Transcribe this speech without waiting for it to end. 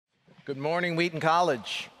Good morning, Wheaton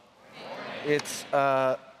College. It's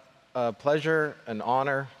a pleasure, an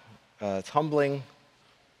honor. It's humbling,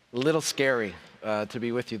 a little scary to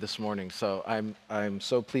be with you this morning. So I'm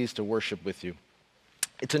so pleased to worship with you.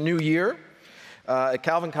 It's a new year. At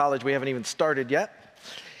Calvin College, we haven't even started yet.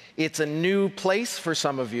 It's a new place for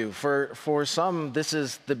some of you. For some, this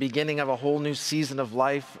is the beginning of a whole new season of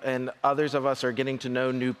life, and others of us are getting to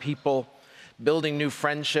know new people, building new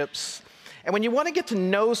friendships. And when you want to get to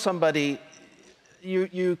know somebody,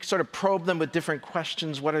 you sort of probe them with different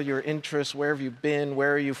questions. What are your interests? Where have you been?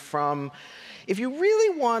 Where are you from? If you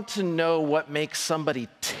really want to know what makes somebody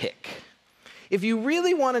tick, if you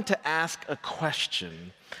really wanted to ask a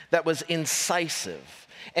question that was incisive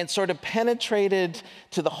and sort of penetrated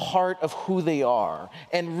to the heart of who they are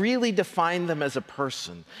and really defined them as a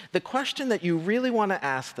person, the question that you really want to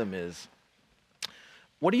ask them is,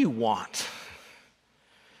 what do you want?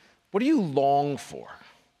 What do you long for?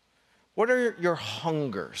 What are your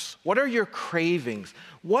hungers? What are your cravings?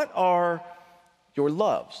 What are your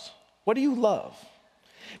loves? What do you love?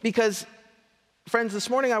 Because, friends, this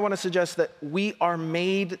morning I want to suggest that we are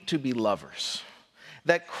made to be lovers.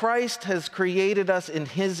 That Christ has created us in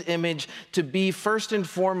his image to be first and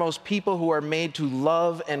foremost people who are made to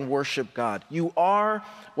love and worship God. You are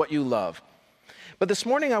what you love. But this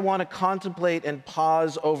morning I want to contemplate and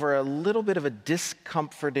pause over a little bit of a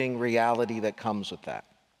discomforting reality that comes with that.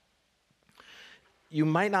 You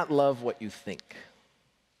might not love what you think.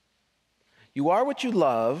 You are what you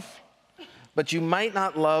love, but you might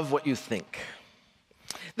not love what you think.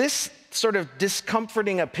 This sort of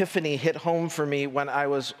discomforting epiphany hit home for me when I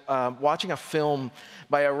was watching a film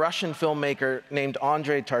by a Russian filmmaker named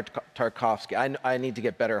Andrei Tarkovsky. I need to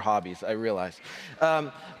get better hobbies, I realize.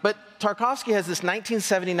 But Tarkovsky has this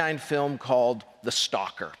 1979 film called The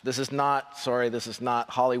Stalker. This is not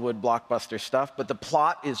Hollywood blockbuster stuff, but the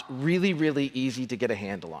plot is really, really easy to get a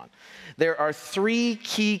handle on. There are three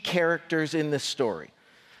key characters in this story: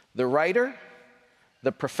 the writer,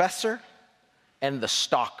 the professor, and the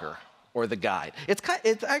stalker, or the guide.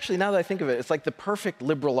 It's actually, now that I think of it, it's like the perfect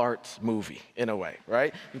liberal arts movie in a way,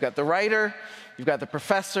 right? You've got the writer, you've got the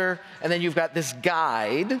professor, and then you've got this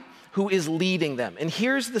guide who is leading them. And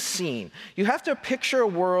here's the scene. You have to picture a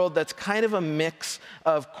world that's kind of a mix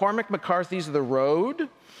of Cormac McCarthy's The Road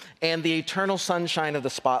and The Eternal Sunshine of the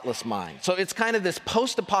Spotless Mind. So it's kind of this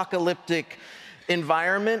post-apocalyptic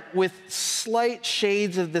environment with slight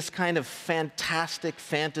shades of this kind of fantastic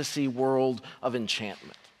fantasy world of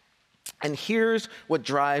enchantment. And here's what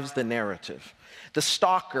drives the narrative. The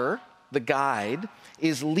stalker, the guide,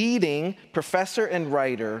 is leading professor and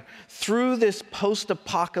writer through this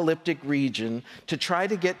post-apocalyptic region to try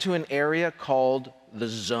to get to an area called the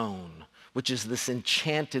Zone, which is this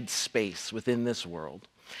enchanted space within this world.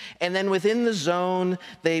 And then within the zone,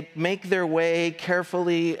 they make their way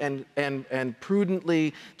carefully and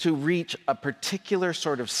prudently to reach a particular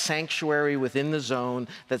sort of sanctuary within the zone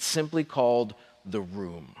that's simply called the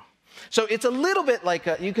Room. So it's a little bit like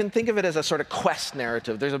you can think of it as a sort of quest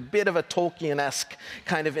narrative. There's a bit of a Tolkien-esque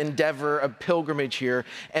kind of endeavor, a pilgrimage here.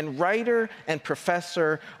 And writer and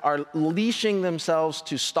professor are leashing themselves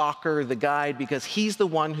to Stalker, the guide, because he's the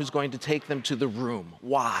one who's going to take them to the Room.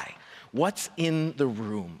 Why? What's in the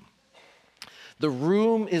Room? The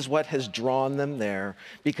Room is what has drawn them there,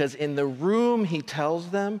 because in the Room, he tells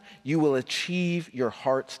them, you will achieve your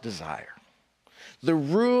heart's desire. The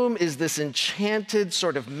Room is this enchanted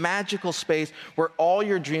sort of magical space where all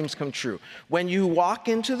your dreams come true. When you walk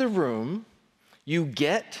into the Room, you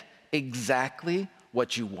get exactly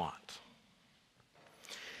what you want.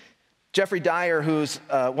 Jeffrey Dyer, who's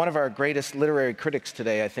one of our greatest literary critics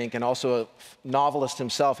today, I think, and also a novelist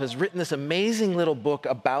himself, has written this amazing little book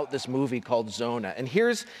about this movie called Zona. And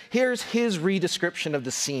here's his redescription of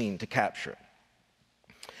the scene to capture it.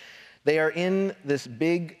 They are in this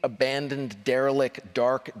big, abandoned, derelict,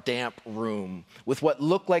 dark, damp room with what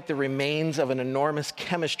look like the remains of an enormous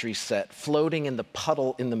chemistry set floating in the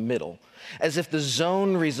puddle in the middle, as if the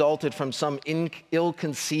zone resulted from some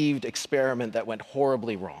ill-conceived experiment that went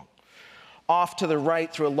horribly wrong. Off to the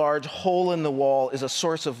right, through a large hole in the wall, is a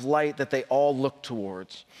source of light that they all look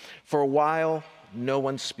towards. For a while, no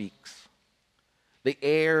one speaks. The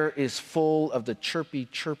air is full of the chirpy,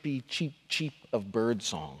 chirpy, cheep, cheep of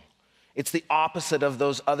birdsong. It's the opposite of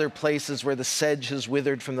those other places where the sedge has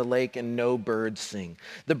withered from the lake and no birds sing.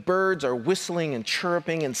 The birds are whistling and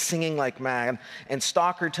chirruping and singing like mad, and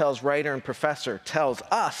Stalker tells writer and professor, tells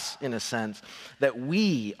us, in a sense, that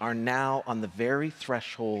we are now on the very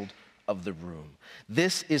threshold of the Room.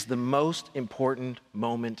 This is the most important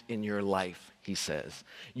moment in your life, he says.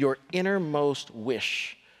 Your innermost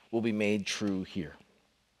wish will be made true here.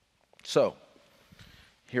 So,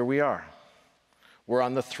 here we are. We're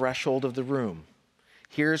on the threshold of the room.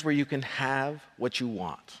 Here's where you can have what you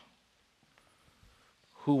want.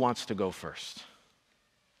 Who wants to go first?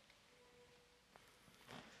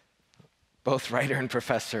 Both writer and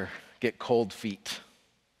professor get cold feet.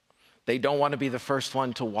 They don't want to be the first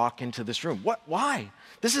one to walk into this room. What? Why?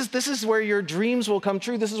 This is where your dreams will come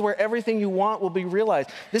true. This is where everything you want will be realized.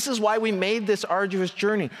 This is why we made this arduous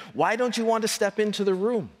journey. Why don't you want to step into the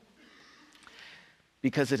room?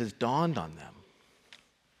 Because it has dawned on them.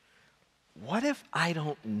 What if I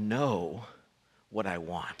don't know what I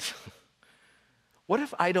want? What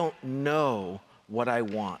if I don't know what I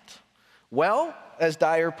want? Well, as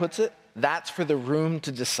Dyer puts it, that's for the room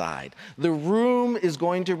to decide. The room is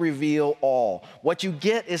going to reveal all. What you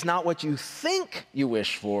get is not what you think you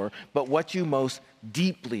wish for, but what you most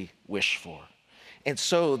deeply wish for. And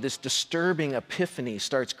so this disturbing epiphany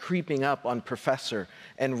starts creeping up on professor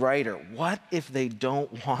and writer. What if they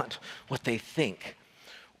don't want what they think?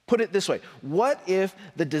 Put it this way, what if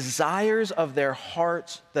the desires of their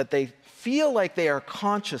hearts that they feel like they are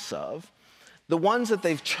conscious of, the ones that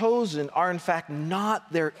they've chosen, are in fact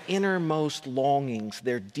not their innermost longings,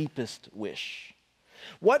 their deepest wish?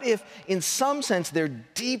 What if, in some sense, their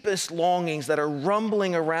deepest longings that are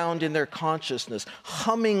rumbling around in their consciousness,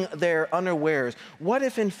 humming their unawares, what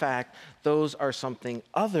if, in fact, those are something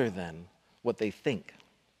other than what they think?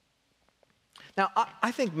 Now,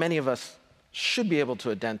 I think many of us should be able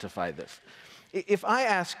to identify this. If I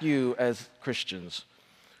ask you as Christians,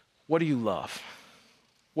 what do you love?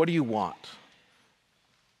 What do you want?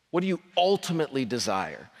 What do you ultimately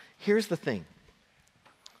desire? Here's the thing.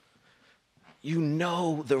 You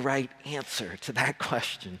know the right answer to that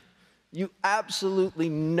question. You absolutely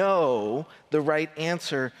know the right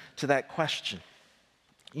answer to that question.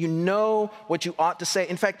 You know what you ought to say.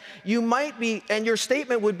 In fact, you might be, and your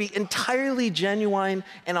statement would be entirely genuine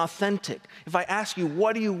and authentic. If I ask you,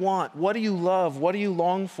 what do you want? What do you love? What do you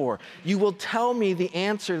long for? You will tell me the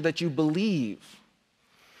answer that you believe.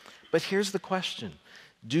 But here's the question.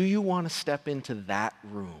 Do you want to step into that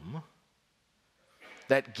room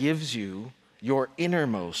that gives you your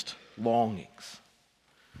innermost longings?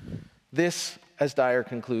 This, as Dyer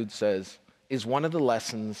concludes, says, is one of the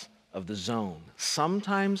lessons of the zone.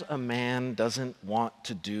 Sometimes a man doesn't want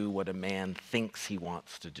to do what a man thinks he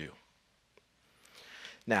wants to do.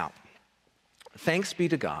 Now, thanks be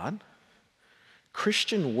to God,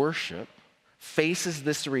 Christian worship faces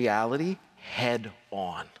this reality head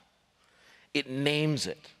on. It names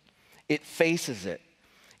it. It faces it.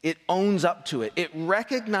 It owns up to it. It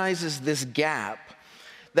recognizes this gap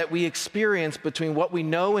that we experience between what we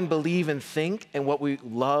know and believe and think and what we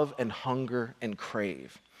love and hunger and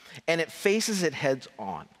crave. And it faces it heads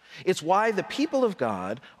on. It's why the people of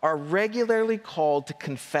God are regularly called to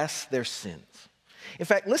confess their sins. In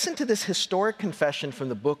fact, listen to this historic confession from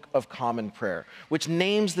the Book of Common Prayer, which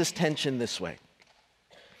names this tension this way.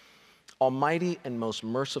 Almighty and most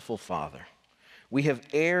merciful Father, we have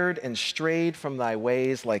erred and strayed from thy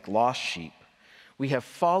ways like lost sheep. We have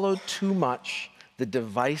followed too much the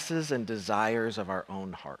devices and desires of our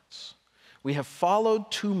own hearts. We have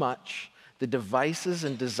followed too much the devices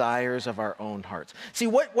and desires of our own hearts. See,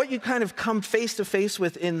 what you kind of come face to face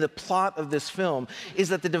with in the plot of this film is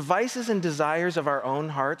that the devices and desires of our own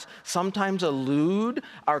hearts sometimes elude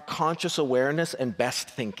our conscious awareness and best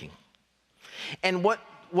thinking. And what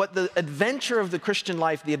the adventure of the Christian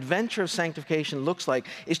life, the adventure of sanctification looks like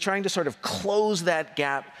is trying to sort of close that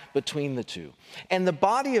gap between the two. And the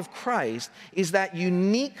body of Christ is that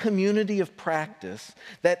unique community of practice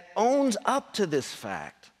that owns up to this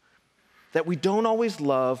fact that we don't always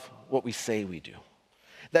love what we say we do.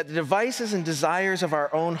 That the devices and desires of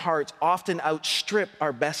our own hearts often outstrip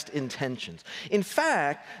our best intentions. In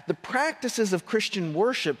fact, the practices of Christian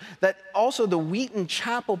worship that also the Wheaton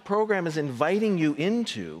Chapel program is inviting you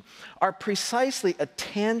into are precisely a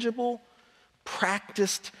tangible,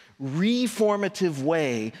 practiced, reformative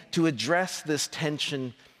way to address this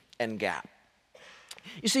tension and gap.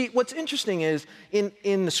 You see, what's interesting is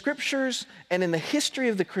in the scriptures and in the history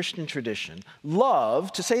of the Christian tradition,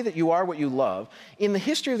 love, to say that you are what you love, in the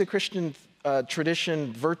history of the Christian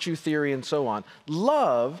tradition, virtue theory, and so on,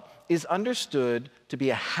 love is understood to be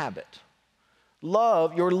a habit.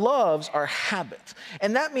 Your loves are habits.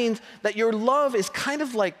 And that means that your love is kind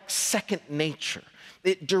of like second nature.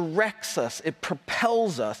 It directs us, it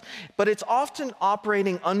propels us, but it's often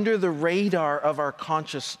operating under the radar of our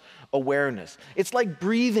conscious awareness. It's like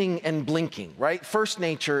breathing and blinking, right? First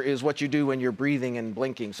nature is what you do when you're breathing and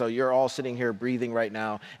blinking. So you're all sitting here breathing right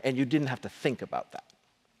now, and you didn't have to think about that.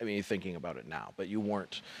 I mean, you're thinking about it now, but you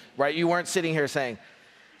weren't, right? You weren't sitting here saying,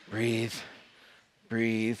 breathe,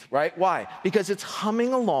 breathe, right? Why? Because it's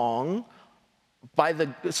humming along by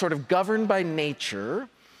the sort of governed by nature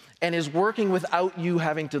and is working without you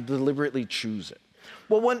having to deliberately choose it.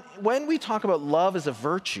 Well, when we talk about love as a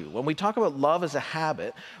virtue, when we talk about love as a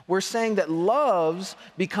habit, we're saying that loves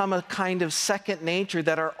become a kind of second nature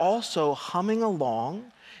that are also humming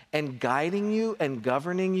along and guiding you and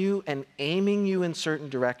governing you and aiming you in certain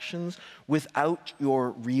directions without your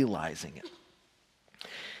realizing it.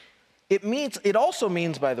 It also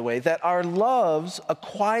means, by the way, that our loves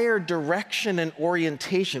acquire direction and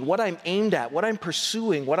orientation, what I'm aimed at, what I'm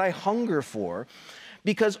pursuing, what I hunger for,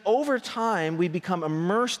 because over time we become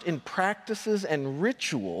immersed in practices and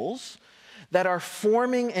rituals that are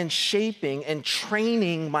forming and shaping and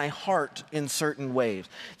training my heart in certain ways.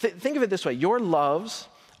 Think of it this way: your loves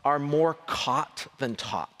are more caught than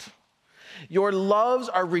taught. Your loves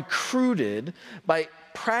are recruited by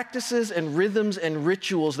practices and rhythms and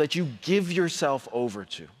rituals that you give yourself over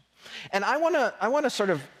to. And I want to sort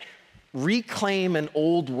of reclaim an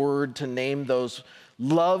old word to name those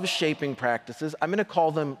love-shaping practices. I'm going to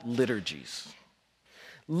call them liturgies.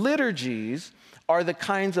 Liturgies are the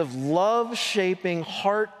kinds of love-shaping,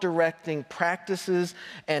 heart-directing practices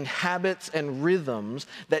and habits and rhythms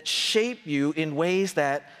that shape you in ways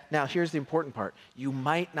that, now here's the important part, you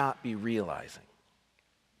might not be realizing.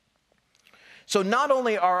 So not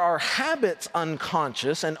only are our habits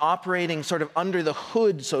unconscious and operating sort of under the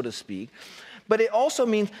hood, so to speak, but it also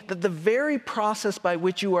means that the very process by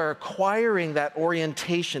which you are acquiring that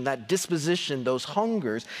orientation, that disposition, those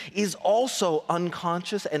hungers, is also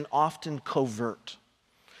unconscious and often covert.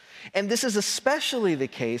 And this is especially the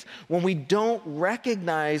case when we don't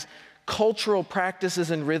recognize cultural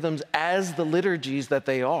practices and rhythms as the liturgies that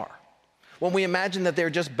they are. When we imagine that they're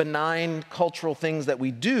just benign cultural things that we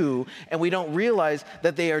do, and we don't realize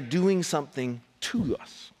that they are doing something to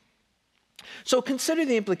us. So consider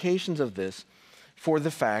the implications of this for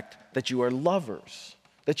the fact that you are lovers,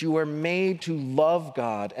 that you are made to love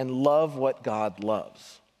God and love what God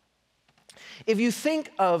loves. If you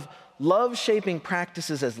think of love-shaping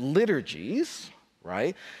practices as liturgies,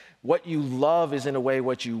 right? What you love is in a way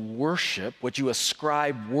what you worship, what you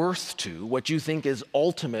ascribe worth to, what you think is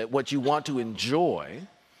ultimate, what you want to enjoy.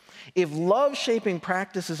 If love-shaping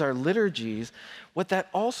practices are liturgies, what that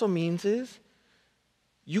also means is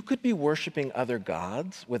you could be worshiping other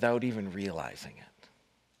gods without even realizing it.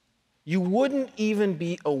 You wouldn't even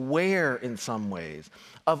be aware in some ways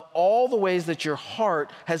of all the ways that your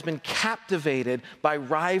heart has been captivated by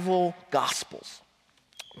rival gospels.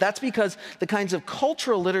 That's because the kinds of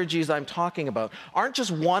cultural liturgies I'm talking about aren't just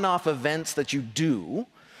one-off events that you do.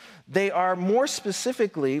 They are more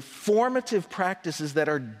specifically formative practices that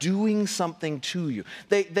are doing something to you.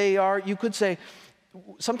 They are, you could say,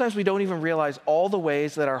 sometimes we don't even realize all the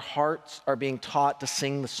ways that our hearts are being taught to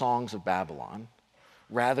sing the songs of Babylon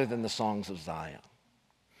rather than the songs of Zion.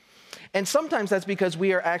 And sometimes that's because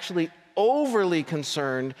we are actually overly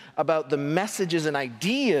concerned about the messages and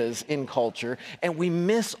ideas in culture, and we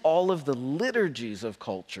miss all of the liturgies of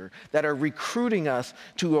culture that are recruiting us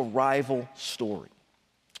to a rival story.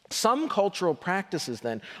 Some cultural practices,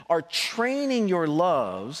 then, are training your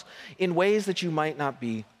loves in ways that you might not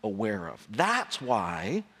be aware of. That's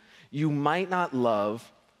why you might not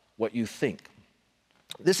love what you think.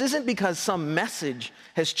 This isn't because some message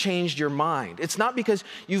has changed your mind. It's not because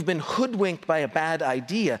you've been hoodwinked by a bad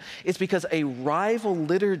idea. It's because a rival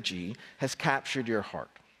liturgy has captured your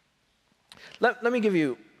heart. Let me give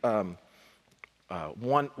you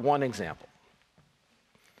one example.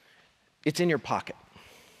 It's in your pocket.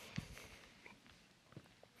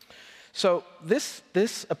 So this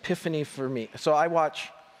epiphany for me, so I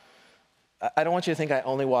don't want you to think I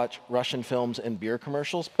only watch Russian films and beer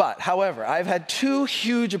commercials, but however, I've had two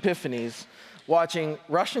huge epiphanies watching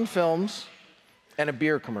Russian films and a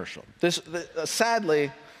beer commercial.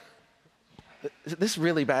 Sadly, is this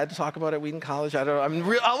really bad to talk about at Wheaton College? I don't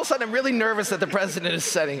know. All of a sudden, I'm really nervous that the president is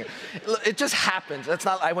setting it. It just happens.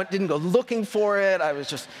 Didn't go looking for it. I was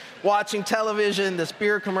just watching television. This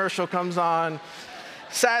beer commercial comes on.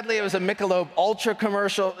 Sadly, it was a Michelob Ultra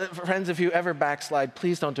commercial. Friends, if you ever backslide,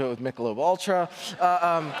 please don't do it with Michelob Ultra.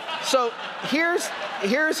 So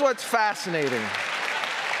here's what's fascinating.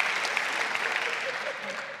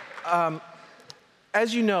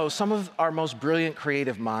 As you know, some of our most brilliant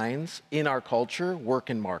creative minds in our culture work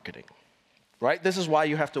in marketing, right? This is why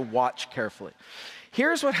you have to watch carefully.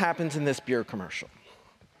 Here's what happens in this beer commercial.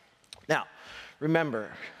 Now, remember,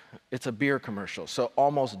 it's a beer commercial, so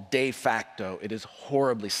almost de facto, it is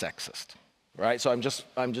horribly sexist, right? So I'm just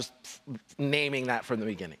naming that from the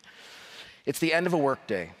beginning. It's the end of a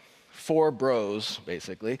workday. four bros,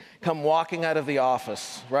 basically, come walking out of the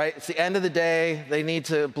office, right? It's the end of the day. They need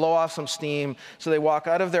to blow off some steam. So they walk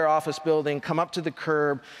out of their office building, come up to the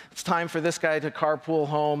curb. It's time for this guy to carpool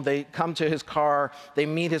home. They come to his car. They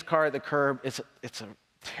meet his car at the curb. It's a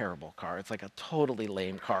terrible car. It's like a totally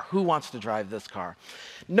lame car. Who wants to drive this car?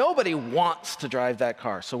 Nobody wants to drive that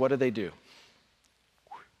car. So what do?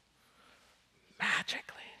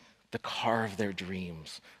 Magically, the car of their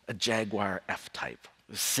dreams, a Jaguar F-Type,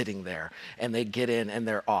 is sitting there, and they get in and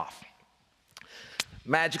they're off.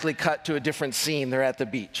 Magically cut to a different scene. They're at the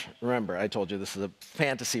beach. Remember, I told you this is a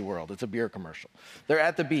fantasy world. It's a beer commercial. They're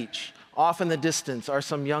at the beach. Off in the distance are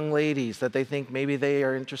some young ladies that they think maybe they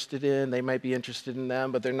are interested in. They might be interested in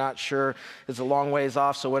them, but they're not sure. It's a long ways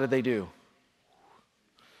off, so what do?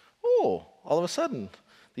 Oh, all of a sudden,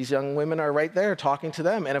 these young women are right there talking to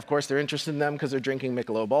them. And of course, they're interested in them because they're drinking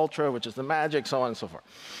Michelob Ultra, which is the magic, so on and so forth.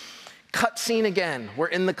 Cut scene again. We're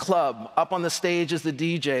in the club. Up on the stage is the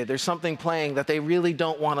DJ. There's something playing that they really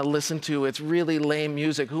don't want to listen to. It's really lame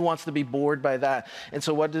music. Who wants to be bored by that? And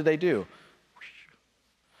so what do?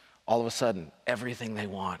 All of a sudden, everything they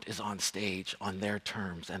want is on stage on their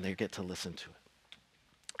terms, and they get to listen to it.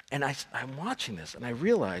 And I'm watching this, and I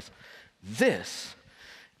realize this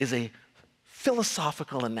is a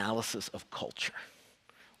philosophical analysis of culture.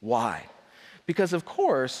 Why? Because, of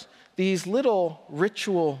course, these little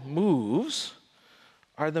ritual moves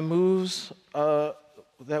are the moves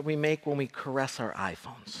that we make when we caress our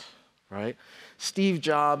iPhones, right? Steve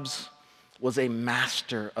Jobs was a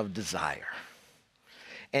master of desire.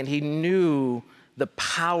 And he knew the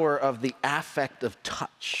power of the affect of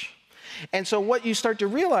touch. And so what you start to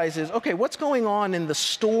realize is, okay, what's going on in the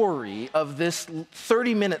story of this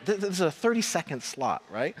 30-minute, this is a 30-second slot,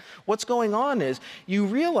 right? What's going on is you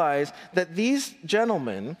realize that these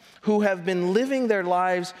gentlemen who have been living their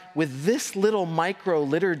lives with this little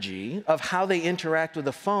micro-liturgy of how they interact with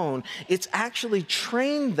the phone, it's actually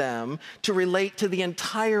trained them to relate to the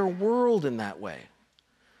entire world in that way.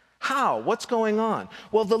 How? What's going on?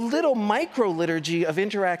 Well, the little micro-liturgy of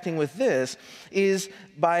interacting with this is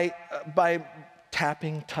by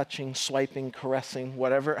tapping, touching, swiping, caressing,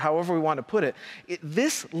 whatever, however we want to put it.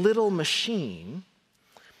 This little machine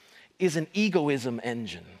is an egoism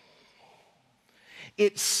engine.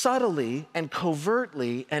 It subtly and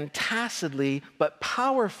covertly and tacitly, but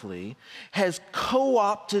powerfully, has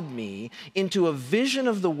co-opted me into a vision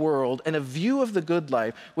of the world and a view of the good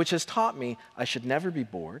life, which has taught me I should never be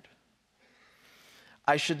bored.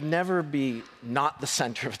 I should never be not the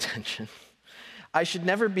center of attention. I should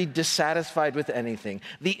never be dissatisfied with anything.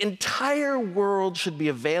 The entire world should be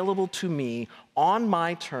available to me on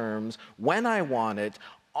my terms, when I want it,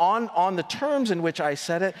 on the terms in which I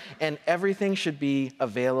set it, and everything should be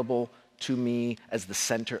available to me as the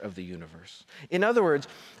center of the universe. In other words,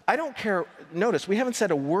 I don't care. Notice, we haven't said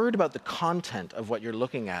a word about the content of what you're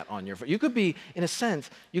looking at on your phone. You could be, in a sense,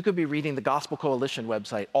 you could be reading the Gospel Coalition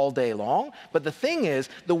website all day long, but the thing is,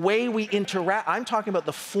 the way we interact, I'm talking about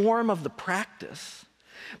the form of the practice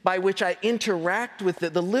by which I interact with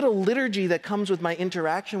the little liturgy that comes with my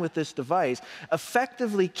interaction with this device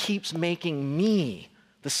effectively keeps making me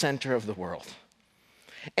the center of the world.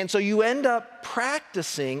 And so you end up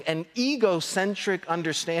practicing an egocentric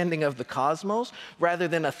understanding of the cosmos rather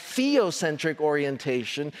than a theocentric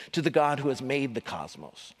orientation to the God who has made the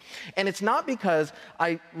cosmos. And it's not because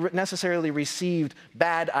I necessarily received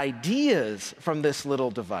bad ideas from this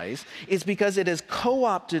little device. It's because it has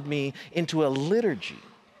co-opted me into a liturgy,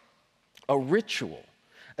 a ritual,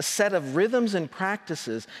 a set of rhythms and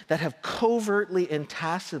practices that have covertly and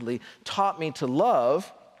tacitly taught me to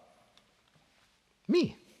love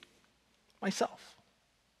me, myself.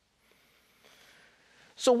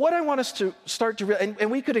 So what I want us to start to realize, and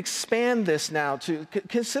we could expand this now to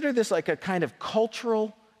consider this like a kind of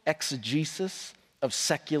cultural exegesis of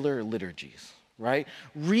secular liturgies, right?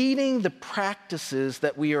 Reading the practices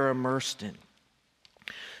that we are immersed in.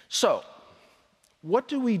 So, what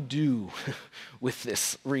do we do with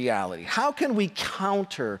this reality? How can we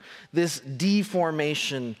counter this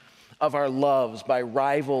deformation of our loves by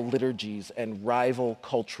rival liturgies and rival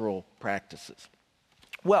cultural practices?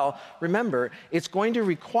 Well, remember, it's going to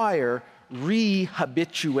require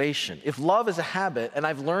rehabituation. If love is a habit, and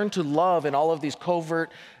I've learned to love in all of these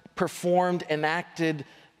covert, performed, enacted,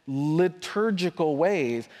 liturgical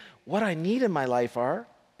ways, what I need in my life are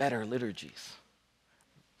better liturgies.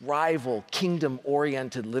 Rival,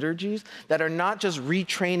 kingdom-oriented liturgies that are not just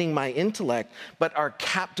retraining my intellect, but are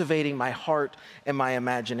captivating my heart and my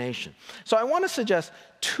imagination. So I want to suggest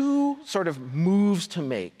two sort of moves to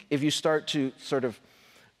make if you start to sort of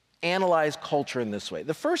analyze culture in this way.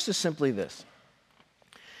 The first is simply this.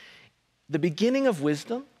 The beginning of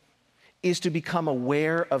wisdom is to become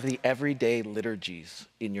aware of the everyday liturgies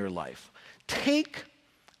in your life. Take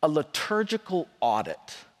a liturgical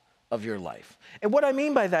audit of your life. And what I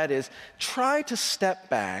mean by that is try to step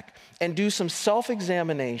back and do some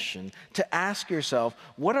self-examination to ask yourself,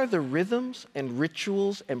 what are the rhythms and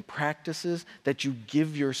rituals and practices that you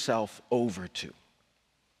give yourself over to?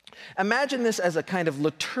 Imagine this as a kind of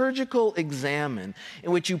liturgical examine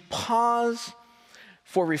in which you pause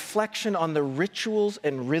for reflection on the rituals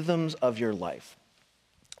and rhythms of your life.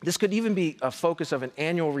 This could even be a focus of an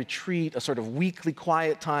annual retreat, a sort of weekly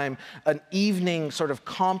quiet time, an evening sort of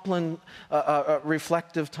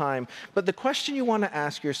reflective time. But the question you want to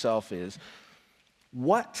ask yourself is,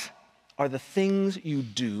 what are the things you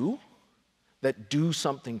do that do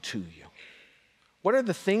something to you? What are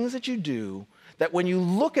the things that you do that when you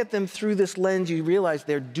look at them through this lens, you realize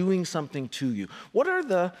they're doing something to you? What are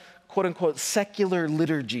the quote-unquote secular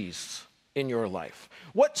liturgies in your life?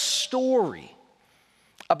 What story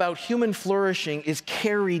about human flourishing is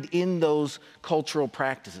carried in those cultural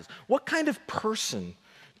practices? What kind of person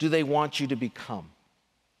do they want you to become?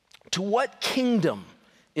 To what kingdom,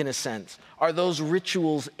 in a sense, are those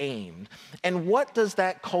rituals aimed? And what does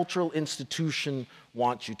that cultural institution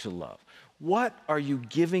want you to love? What are you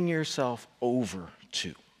giving yourself over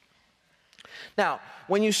to? Now,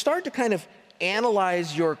 when you start to kind of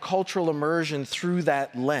analyze your cultural immersion through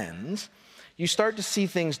that lens, you start to see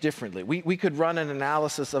things differently. We could run an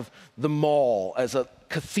analysis of the mall as a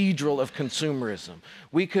cathedral of consumerism.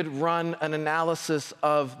 We could run an analysis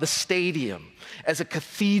of the stadium as a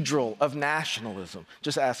cathedral of nationalism.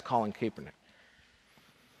 Just ask Colin Kaepernick.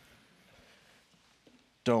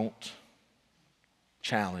 Don't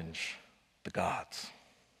challenge the gods.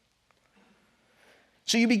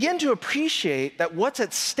 So you begin to appreciate that what's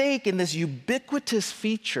at stake in this ubiquitous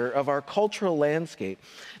feature of our cultural landscape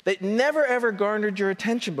that never ever garnered your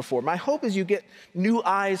attention before. My hope is you get new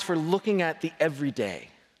eyes for looking at the everyday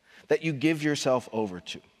that you give yourself over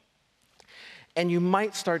to. And you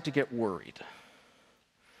might start to get worried.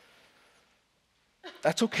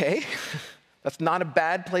 That's okay. That's not a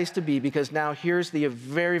bad place to be, because now here's the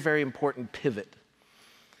very, very important pivot.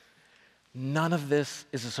 None of this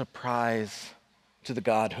is a surprise to the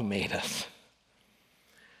God who made us.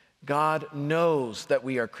 God knows that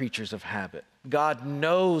we are creatures of habit. God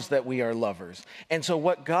knows that we are lovers. And so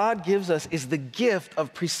what God gives us is the gift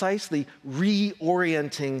of precisely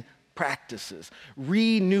reorienting practices,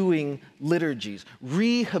 renewing liturgies,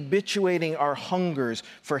 rehabituating our hungers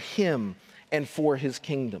for Him and for His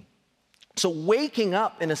kingdom. So waking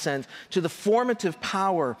up, in a sense, to the formative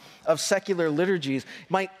power of secular liturgies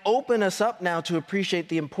might open us up now to appreciate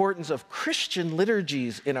the importance of Christian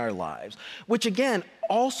liturgies in our lives, which again,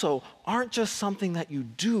 also aren't just something that you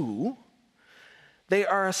do. They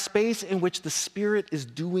are a space in which the Spirit is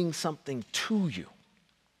doing something to you.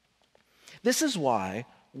 This is why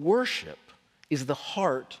worship is the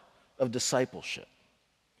heart of discipleship,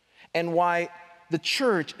 and why the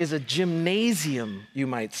church is a gymnasium, you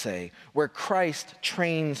might say, where Christ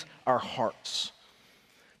trains our hearts.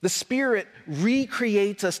 The Spirit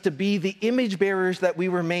recreates us to be the image bearers that we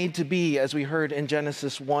were made to be, as we heard in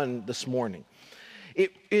Genesis 1 this morning.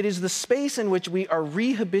 It is the space in which we are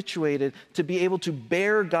rehabituated to be able to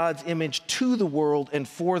bear God's image to the world and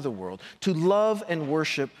for the world, to love and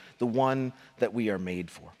worship the one that we are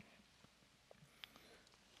made for.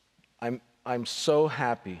 I'm so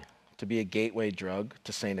happy to be a gateway drug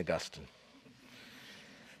to St. Augustine.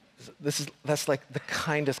 That's like the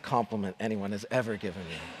kindest compliment anyone has ever given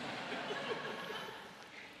me.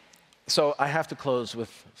 So I have to close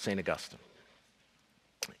with St. Augustine.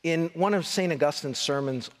 In one of St. Augustine's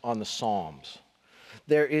sermons on the Psalms,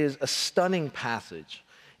 there is a stunning passage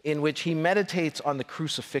in which he meditates on the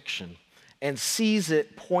crucifixion and sees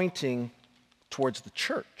it pointing towards the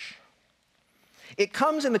church. It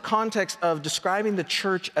comes in the context of describing the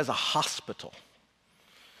church as a hospital,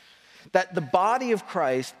 that the body of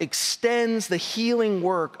Christ extends the healing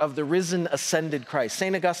work of the risen, ascended Christ.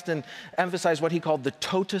 St. Augustine emphasized what he called the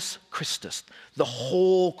totus Christus, the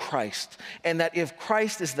whole Christ, and that if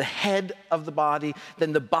Christ is the head of the body,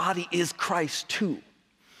 then the body is Christ too.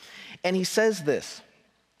 And he says this: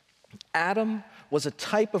 Adam was a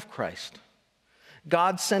type of Christ.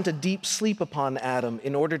 God sent a deep sleep upon Adam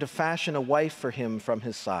in order to fashion a wife for him from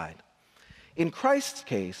his side. In Christ's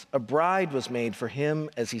case, a bride was made for him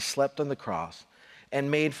as he slept on the cross,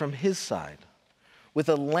 and made from his side. With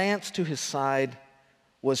a lance to his side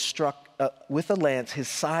was struck. His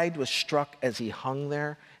side was struck as he hung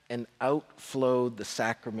there, and outflowed the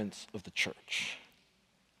sacraments of the church.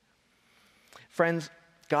 Friends,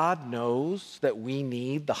 God knows that we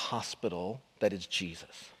need the hospital that is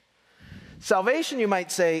Jesus. Salvation, you might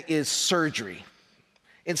say, is surgery.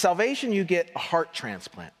 In salvation, you get a heart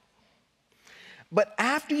transplant. But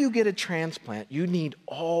after you get a transplant, you need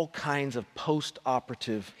all kinds of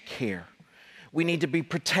post-operative care. We need to be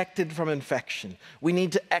protected from infection. We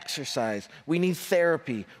need to exercise. We need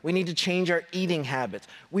therapy. We need to change our eating habits.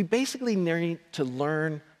 We basically need to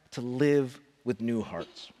learn to live with new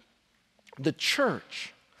hearts. The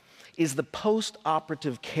church is the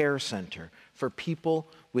post-operative care center for people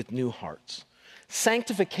with new hearts.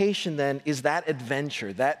 Sanctification, then, is that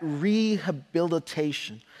adventure, that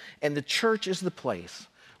rehabilitation, and the church is the place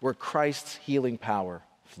where Christ's healing power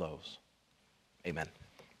flows. Amen.